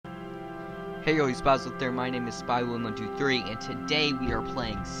Hey yo, you spots out there, my name is Spy1123, and today we are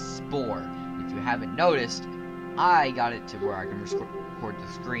playing Spore. If you haven't noticed, I got it to where I can record the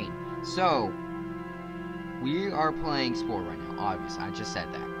screen. So, we are playing Spore right now, obviously, I just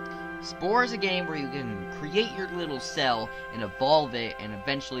said that. Spore is a game where you can create your little cell and evolve it, and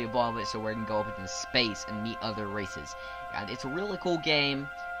eventually evolve it so where it can go up into space and meet other races. And it's a really cool game,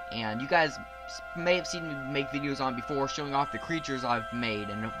 and you guys may have seen me make videos on before showing off the creatures I've made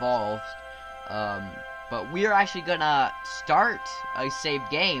and evolved. But we are actually gonna start a saved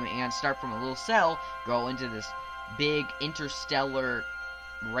game and start from a little cell, go into this big interstellar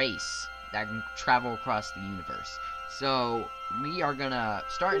race that can travel across the universe. So we are gonna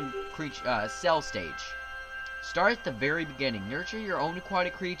start in cell stage. Start at the very beginning. Nurture your own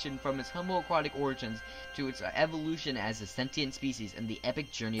aquatic creature from its humble aquatic origins to its evolution as a sentient species and the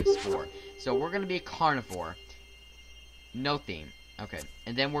epic journey of Spore. So we're gonna be a carnivore. No theme. Okay,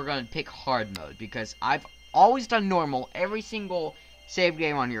 and then we're gonna pick hard mode because I've always done normal. Every single save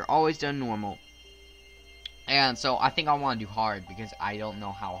game on here, always done normal. And so I think I want to do hard because I don't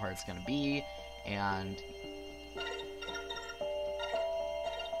know how hard it's gonna be. And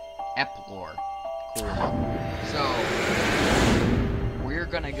Eplore, cool. So we're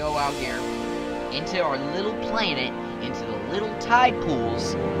gonna go out here into our little planet, into the little tide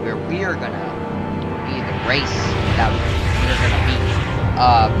pools where we are gonna be the race that we're gonna beat.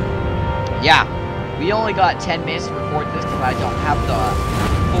 Yeah, we only got 10 minutes to record this because I don't have the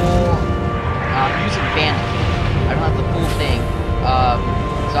full, I'm using Bandicam. I don't have the full thing,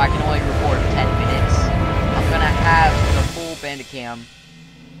 so I can only record 10 minutes. I'm gonna have the full Bandicam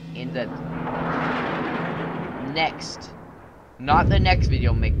in the next, not the next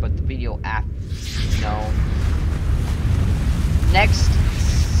video but the video after, no, next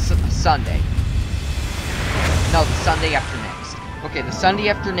Sunday. No, the Sunday after next. Okay, the Sunday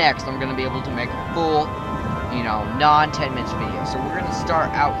after next, I'm gonna be able to make a full, you know, non-10 minutes video. So we're gonna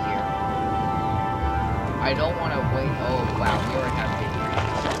start out here. I don't want to wait. Oh wow, we already have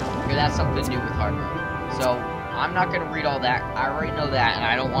video. Okay, that's something new with hard mode. So I'm not gonna read all that. I already know that, and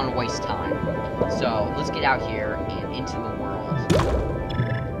I don't want to waste time. So let's get out here and into the world.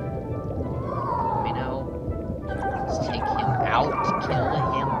 You know, let's take him out, kill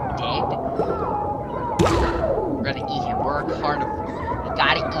him dead. We're gonna eat him. We're a carnivore. We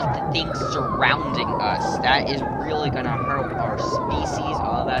gotta eat the things surrounding us. That is really gonna help our species.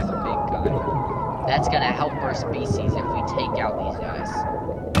 Oh, that's a big guy. That's gonna help our species if we take out these guys.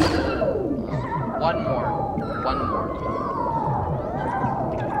 One more.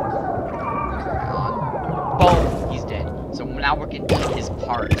 Boom! He's dead. So now we're gonna eat his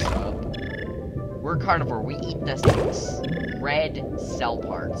parts up. We're carnivore. We eat the red cell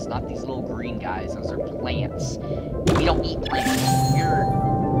parts, not these little green guys. Those are plants. We don't eat plants. We're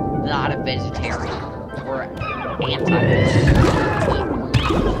not a vegetarian. We're anti-vegetarian.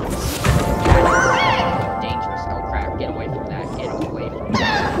 Dangerous. Oh crap, get away from that. Get away from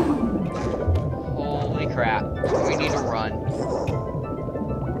that. Holy crap. We need to run.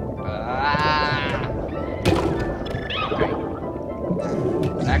 Okay.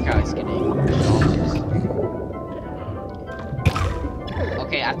 That guy's getting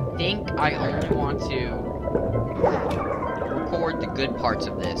okay, I think I only want to record the good parts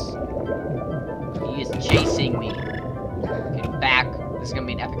of this. He is chasing me. Get back. This is gonna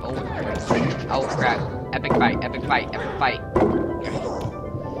be an epic. Oh, wait. Oh crap. Epic fight, epic fight, epic fight.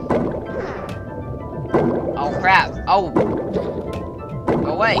 Oh crap. Oh.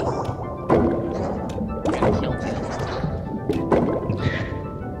 Go away. I'm gonna kill him.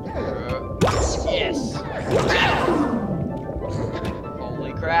 Yes.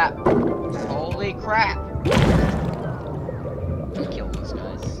 Holy crap. Holy crap. Kill these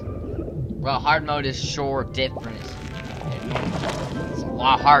guys. Well, hard mode is sure different. It's a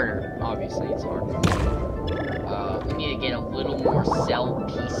lot harder. Obviously, it's hard. We need to get a little more cell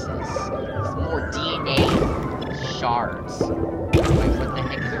pieces. More DNA shards. Wait, what the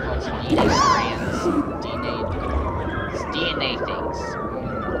heck is it called? DNA strands. It's DNA things.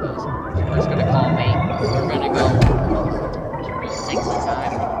 We're just gonna call me. We're gonna go to real sexy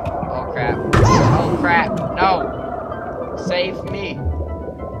time. Oh crap. Oh crap. No! Save me.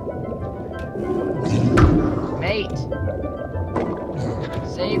 Mate.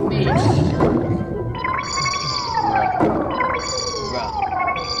 Save me. Bruh.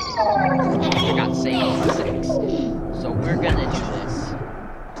 I got saved for 6. So we're gonna do this.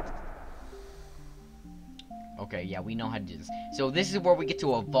 Okay, yeah, we know how to do this. So this is where we get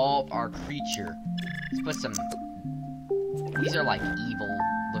to evolve our creature. Let's put some... These are like evil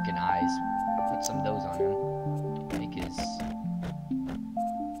looking eyes. Put some of those on him.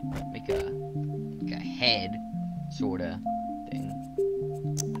 Make a head, sorta thing.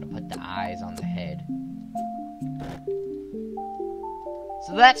 I'm gonna put the eyes on the head.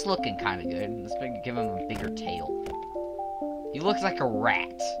 So that's looking kind of good. Let's give him a bigger tail. He looks like a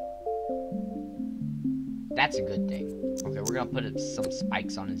rat. That's a good thing. Okay, we're gonna put some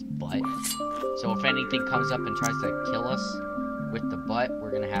spikes on his butt. So if anything comes up and tries to kill us with the butt, we're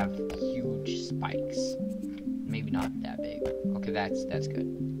gonna have huge spikes. Maybe not that big. Okay, that's good.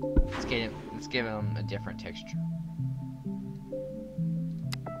 Let's give him a different texture.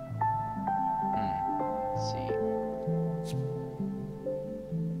 Let's see.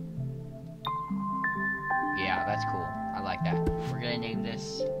 Yeah, that's cool. I like that. We're gonna name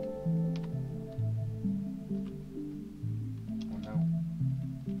this. Oh no.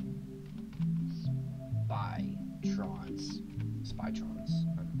 Spietrons.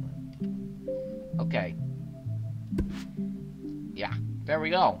 Okay. Yeah, there we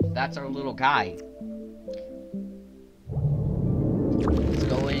go. That's our little guy. Let's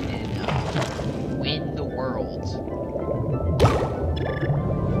go in and win the world.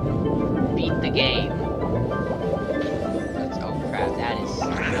 Beat the game. Oh crap, that is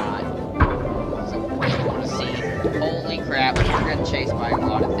not something I want to see. Holy crap, we're getting chased by a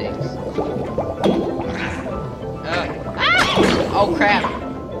lot of things. Oh crap!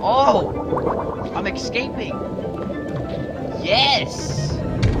 Oh! I'm escaping! Yes!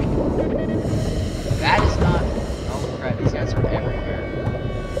 That is not... Oh crap, these guys are everywhere.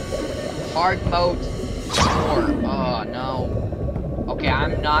 Hard mode Spore. Oh no. Okay,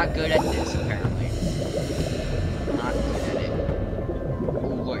 I'm not good at this apparently. I'm not good at it.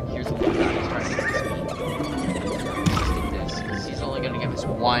 Oh look, here's the little guy who's trying to chase me. Let's take this, because he's only gonna give us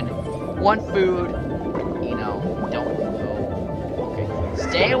one food. You know, don't go. Okay.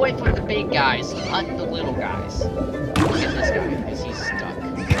 Stay away from the big guys. Hunt the little guys. Look at this guy, because he's stuck.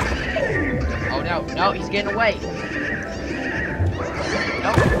 Oh no, no, he's getting away.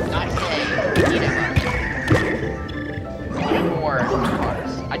 Nope, not today. Eat him up. More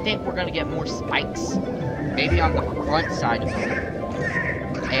cars. I think we're gonna get more spikes. Maybe on the front side of him.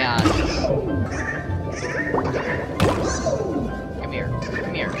 And come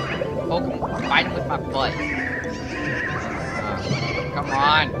here. Poke him, fight him with my butt. Come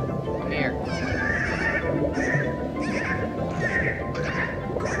on. Come here.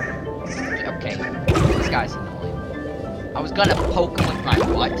 Okay, this guy's annoying. I was gonna poke him with my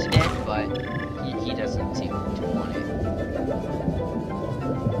butt today, but he doesn't seem to want it.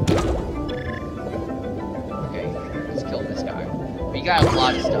 Okay, let's kill this guy. We got a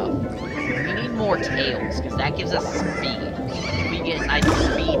lot of stuff. We need more tails, because that gives us speed. If we get a nice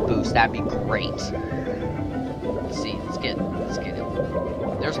speed boost, that'd be great. Let's see, let's get him.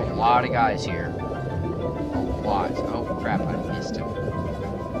 There's a lot of guys here. A lot. Oh crap, I missed him.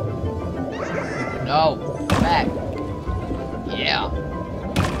 No, come back. Yeah.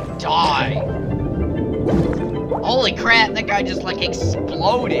 Die. Holy crap, that guy just like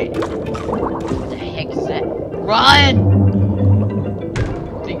exploded. What the heck is that? Run!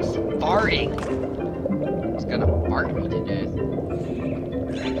 Thing's farting. It's gonna fart me to death.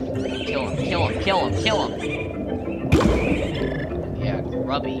 Kill him. Yeah,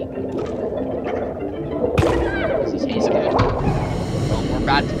 grubby. Does he taste good? Well, we're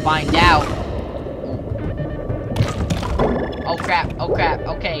about to find out. Oh crap,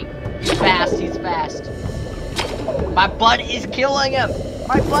 okay. He's fast. My butt is killing him! Oh!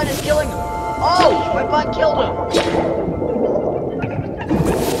 My butt killed him!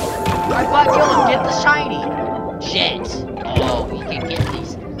 Get the shiny! Jet! Oh, we can get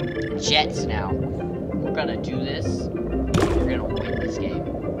these jets now. We're gonna do this. We're gonna win this game.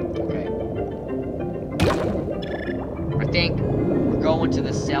 Okay. I think we're going to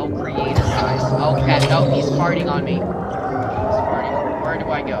the cell creator, guys. Oh crap, no, he's farting on me. Where do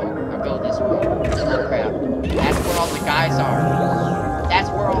I go? I'll go this way. Oh crap. That's where all the guys are.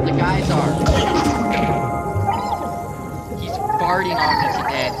 He's farting on me to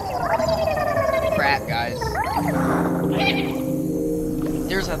death. Crap, guys.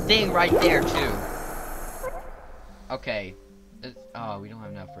 There's a thing right there, too. Okay. Oh, we don't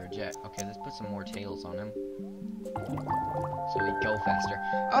have enough for a jet. Okay, let's put some more tails on him. So we go faster.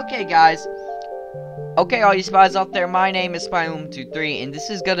 Okay, guys. Okay, all you spies out there, my name is Spietrons, and this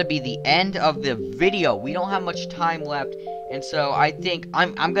is gonna be the end of the video. We don't have much time left, and so I think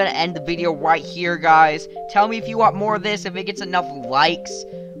I'm gonna end the video right here, guys. Tell me if you want more of this. If it gets enough likes,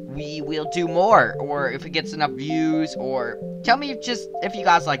 we will do more, or if it gets enough views, or tell me if you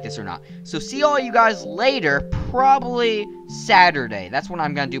guys like this or not. So see all you guys later, probably Saturday. That's when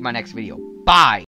I'm gonna do my next video. Bye.